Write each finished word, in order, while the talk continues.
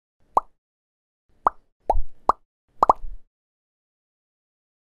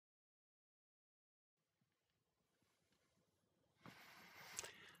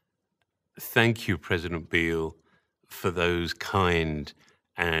Thank you, President Beale, for those kind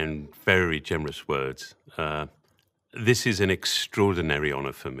and very generous words. This is an extraordinary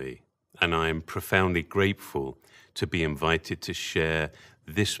honor for me, and I am profoundly grateful to be invited to share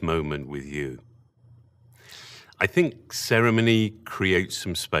this moment with you. I think ceremony creates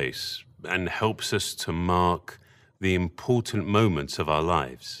some space and helps us to mark the important moments of our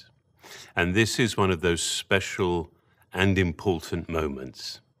lives. And this is one of those special and important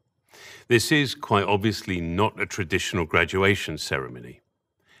moments. This is quite obviously not a traditional graduation ceremony.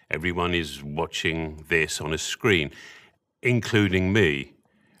 Everyone is watching this on a screen, including me,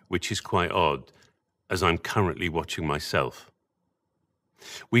 which is quite odd, as I'm currently watching myself.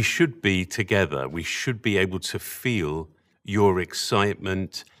 We should be together. We should be able to feel your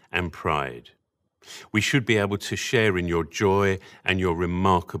excitement and pride. We should be able to share in your joy and your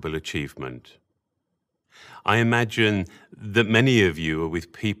remarkable achievement. I imagine that many of you are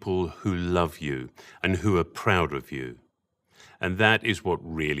with people who love you and who are proud of you. And that is what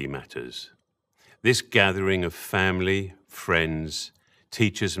really matters. This gathering of family, friends,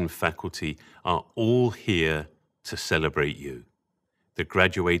 teachers and faculty are all here to celebrate you, the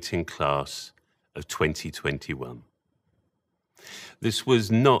graduating class of 2021. This was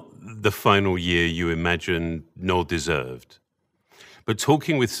not the final year you imagined nor deserved. But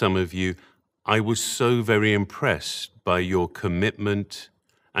talking with some of you, I was so very impressed by your commitment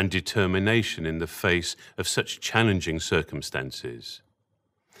and determination in the face of such challenging circumstances.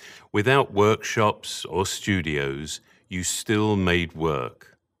 Without workshops or studios, you still made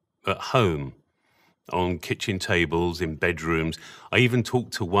work. At home, on kitchen tables, in bedrooms. I even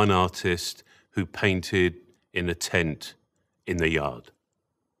talked to one artist who painted in a tent in the yard.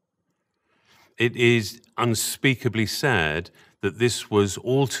 It is unspeakably sad that this was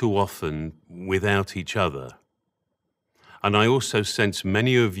all too often without each other. And I also sense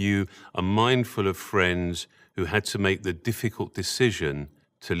many of you are mindful of friends who had to make the difficult decision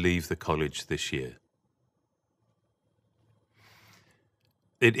to leave the college this year.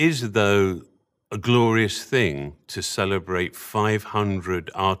 It is, though, a glorious thing to celebrate 500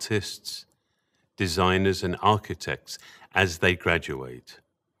 artists, designers, and architects as they graduate.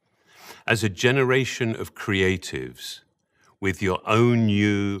 As a generation of creatives, with your own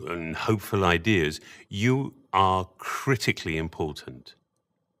new and hopeful ideas, you are critically important.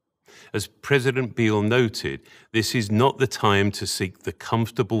 As President Beale noted, this is not the time to seek the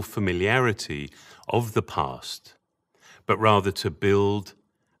comfortable familiarity of the past, but rather to build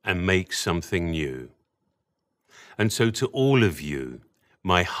and make something new. And so to all of you,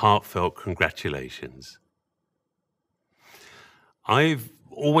 my heartfelt congratulations. I've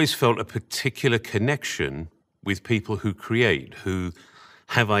always felt a particular connection with people who create, who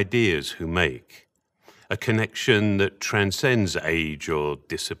have ideas, who make. A connection that transcends age or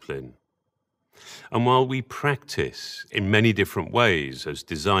discipline. And while we practice in many different ways as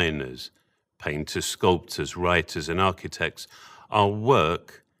designers, painters, sculptors, writers, and architects, our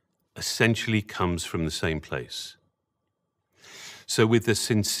work essentially comes from the same place. So with the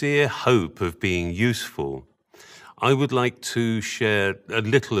sincere hope of being useful, I would like to share a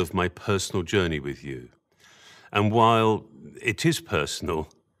little of my personal journey with you. And while it is personal,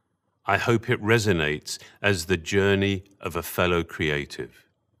 I hope it resonates as the journey of a fellow creative.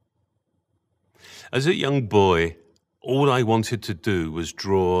 As a young boy, all I wanted to do was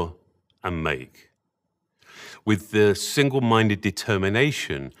draw and make. With the single-minded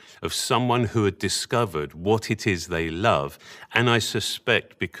determination of someone who had discovered what it is they love, and I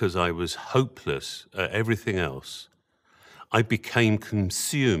suspect because I was hopeless at everything else, I became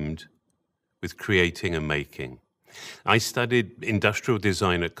consumed with creating and making. I studied industrial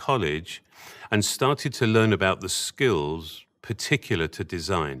design at college and started to learn about the skills particular to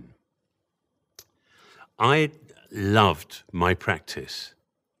design. I loved my practice,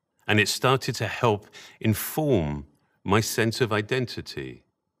 and it started to help inform my sense of identity.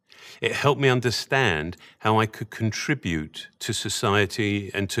 It helped me understand how I could contribute to society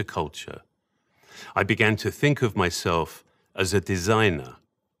and to culture. I began to think of myself as a designer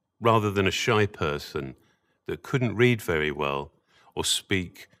rather than a shy person that couldn't read very well or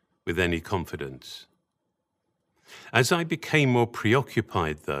speak with any confidence. As I became more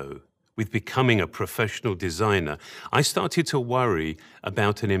preoccupied, though, with becoming a professional designer, I started to worry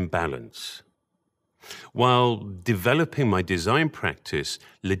about an imbalance. While developing my design practice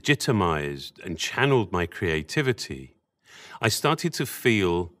legitimized and channeled my creativity, I started to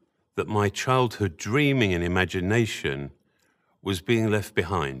feel that my childhood dreaming and imagination was being left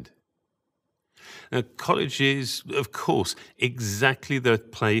behind. Now, college is, of course, exactly the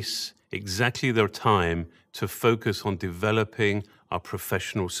place, exactly the time to focus on developing our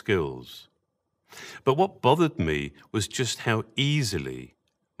professional skills. But what bothered me was just how easily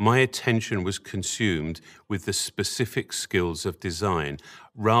my attention was consumed with the specific skills of design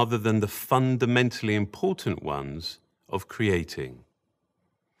rather than the fundamentally important ones of creating.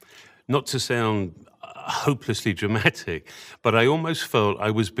 Not to sound hopelessly dramatic, but I almost felt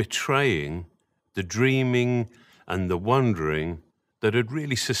I was betraying the dreaming and the wondering that had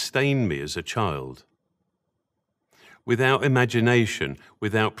really sustained me as a child. Without imagination,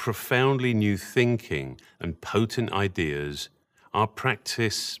 without profoundly new thinking and potent ideas, our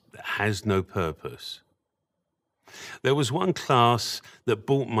practice has no purpose. There was one class that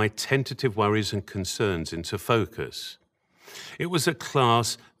brought my tentative worries and concerns into focus. It was a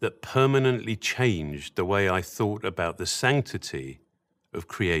class that permanently changed the way I thought about the sanctity of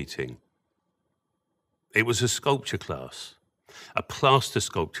creating. It was a sculpture class, a plaster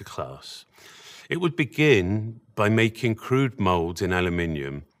sculpture class. It would begin by making crude molds in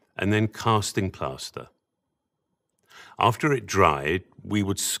aluminium and then casting plaster. After it dried, we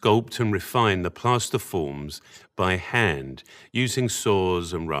would sculpt and refine the plaster forms by hand using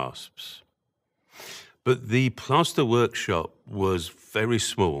saws and rasps. But the plaster workshop was very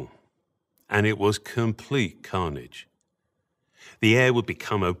small, and it was complete carnage. The air would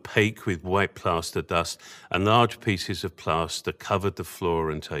become opaque with white plaster dust, and large pieces of plaster covered the floor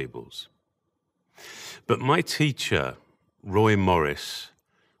and tables. But my teacher, Roy Morris,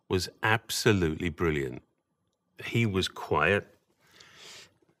 was absolutely brilliant. He was quiet,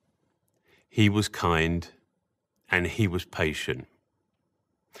 he was kind, and he was patient.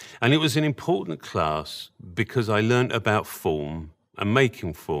 And it was an important class because I learned about form and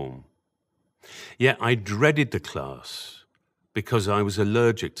making form. Yet I dreaded the class because I was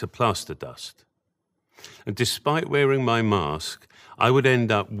allergic to plaster dust. And despite wearing my mask, I would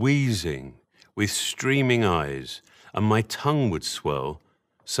end up wheezing with streaming eyes, and my tongue would swell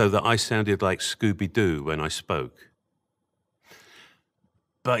so that I sounded like Scooby-Doo when I spoke.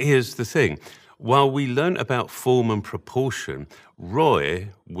 But here's the thing. While we learnt about form and proportion, Roy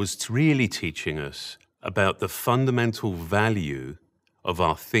was really teaching us about the fundamental value of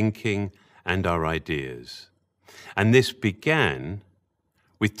our thinking and our ideas. And this began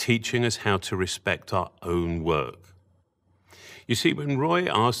with teaching us how to respect our own work. You see, when Roy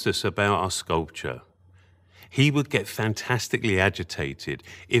asked us about our sculpture, he would get fantastically agitated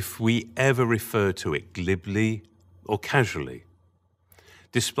if we ever referred to it glibly or casually.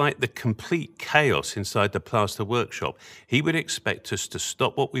 Despite the complete chaos inside the plaster workshop, he would expect us to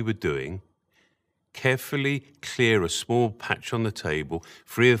stop what we were doing, carefully clear a small patch on the table,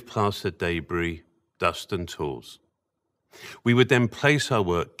 free of plaster debris, dust and tools. We would then place our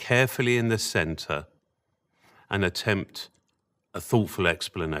work carefully in the center and attempt a thoughtful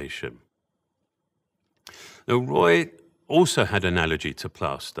explanation. Now, Roy also had an allergy to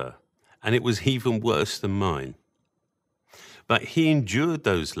plaster, and it was even worse than mine. But he endured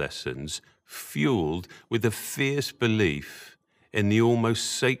those lessons, fueled with a fierce belief in the almost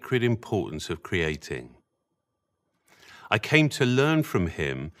sacred importance of creating. I came to learn from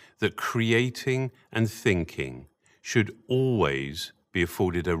him that creating and thinking should always be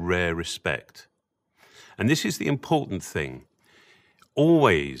afforded a rare respect. And this is the important thing.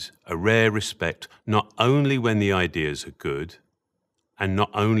 Always a rare respect, not only when the ideas are good, and not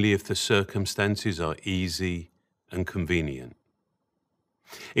only if the circumstances are easy and convenient.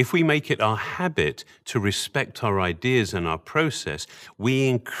 If we make it our habit to respect our ideas and our process, we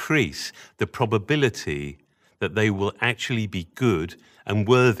increase the probability that they will actually be good and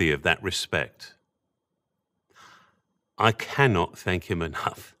worthy of that respect. I cannot thank him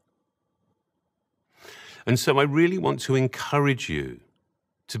enough. And so I really want to encourage you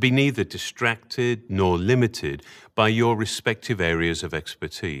to be neither distracted nor limited by your respective areas of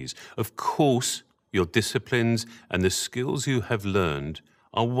expertise. Of course, your disciplines and the skills you have learned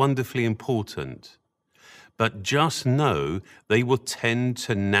are wonderfully important, but just know they will tend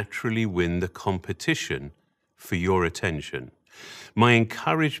to naturally win the competition for your attention. My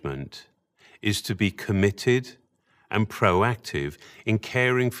encouragement is to be committed and proactive in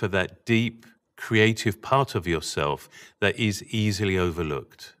caring for that deep, creative part of yourself that is easily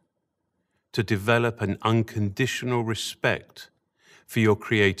overlooked, to develop an unconditional respect for your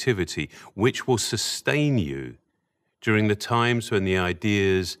creativity, which will sustain you during the times when the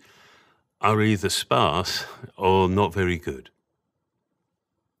ideas are either sparse or not very good.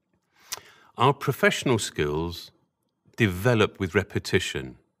 Our professional skills develop with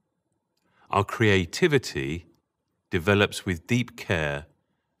repetition. Our creativity develops with deep care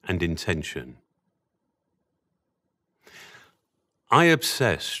and intention. I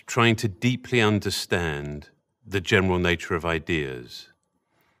obsess trying to deeply understand the general nature of ideas.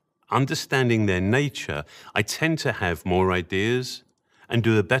 understanding their nature, I tend to have more ideas and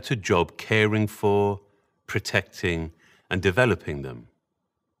do a better job caring for, protecting, and developing them.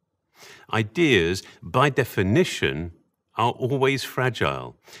 Ideas, by definition, are always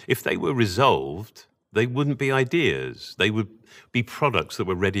fragile. If they were resolved, they wouldn't be ideas. They would be products that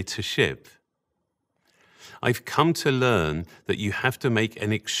were ready to ship. I've come to learn that you have to make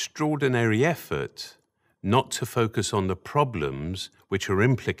an extraordinary effort not to focus on the problems which are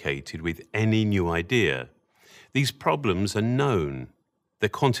implicated with any new idea. These problems are known, they're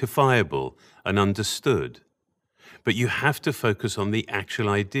quantifiable and understood. But you have to focus on the actual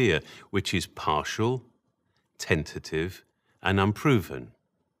idea, which is partial, tentative, and unproven.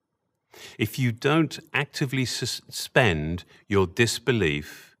 If you don't actively suspend your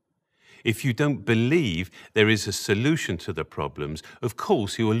disbelief, if you don't believe there is a solution to the problems, of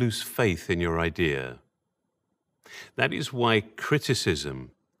course you will lose faith in your idea. That is why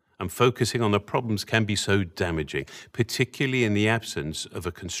criticism and focusing on the problems can be so damaging, particularly in the absence of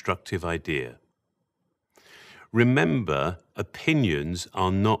a constructive idea. Remember, opinions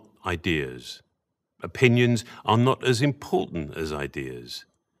are not ideas. Opinions are not as important as ideas.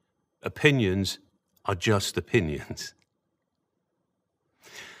 Opinions are just opinions.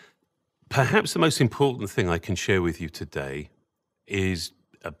 Perhaps the most important thing I can share with you today is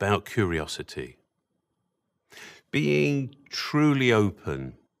about curiosity. Being truly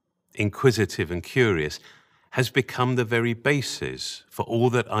open, inquisitive, and curious has become the very basis for all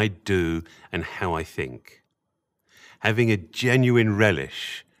that I do and how I think. Having a genuine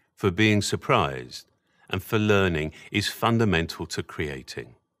relish for being surprised and for learning is fundamental to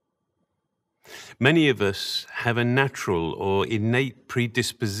creating. Many of us have a natural or innate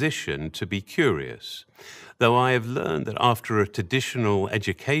predisposition to be curious, though I have learned that after a traditional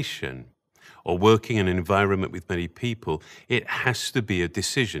education or working in an environment with many people, it has to be a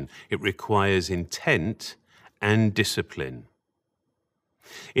decision. It requires intent and discipline.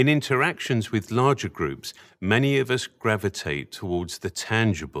 In interactions with larger groups, many of us gravitate towards the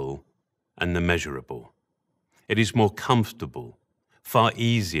tangible and the measurable. It is more comfortable, far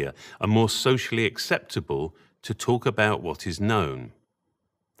easier, and more socially acceptable to talk about what is known.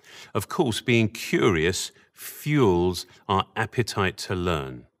 Of course, being curious fuels our appetite to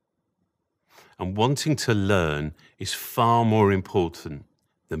learn. And wanting to learn is far more important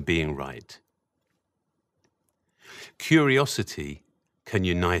than being right. Curiosity can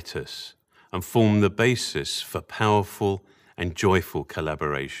unite us and form the basis for powerful and joyful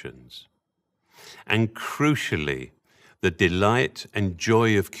collaborations. And crucially, the delight and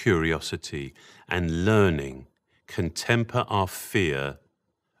joy of curiosity and learning can temper our fear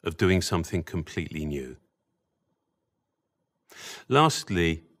of doing something completely new.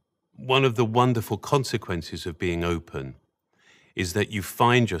 Lastly, one of the wonderful consequences of being open is that you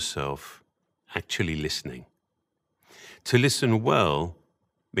find yourself actually listening. To listen well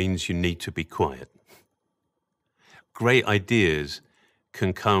means you need to be quiet. Great ideas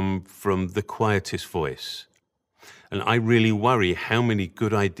can come from the quietest voice. And I really worry how many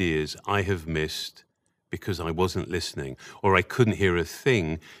good ideas I have missed because I wasn't listening, or I couldn't hear a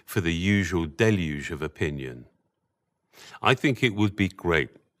thing for the usual deluge of opinion. I think it would be great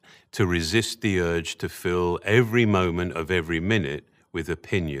to resist the urge to fill every moment of every minute with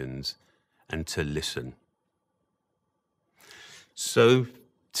opinions and to listen. So,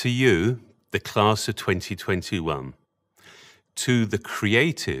 to you, the class of 2021, to the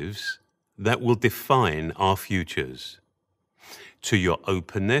creatives that will define our futures, to your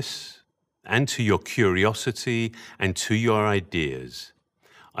openness and to your curiosity and to your ideas,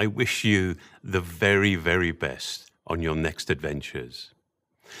 I wish you the very, very best on your next adventures.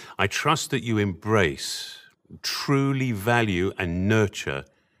 I trust that you embrace, truly value and nurture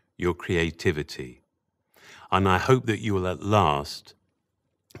your creativity. And I hope that you will at last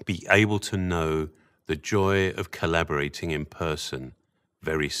be able to know the joy of collaborating in person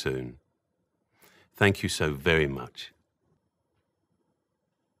very soon. Thank you so very much.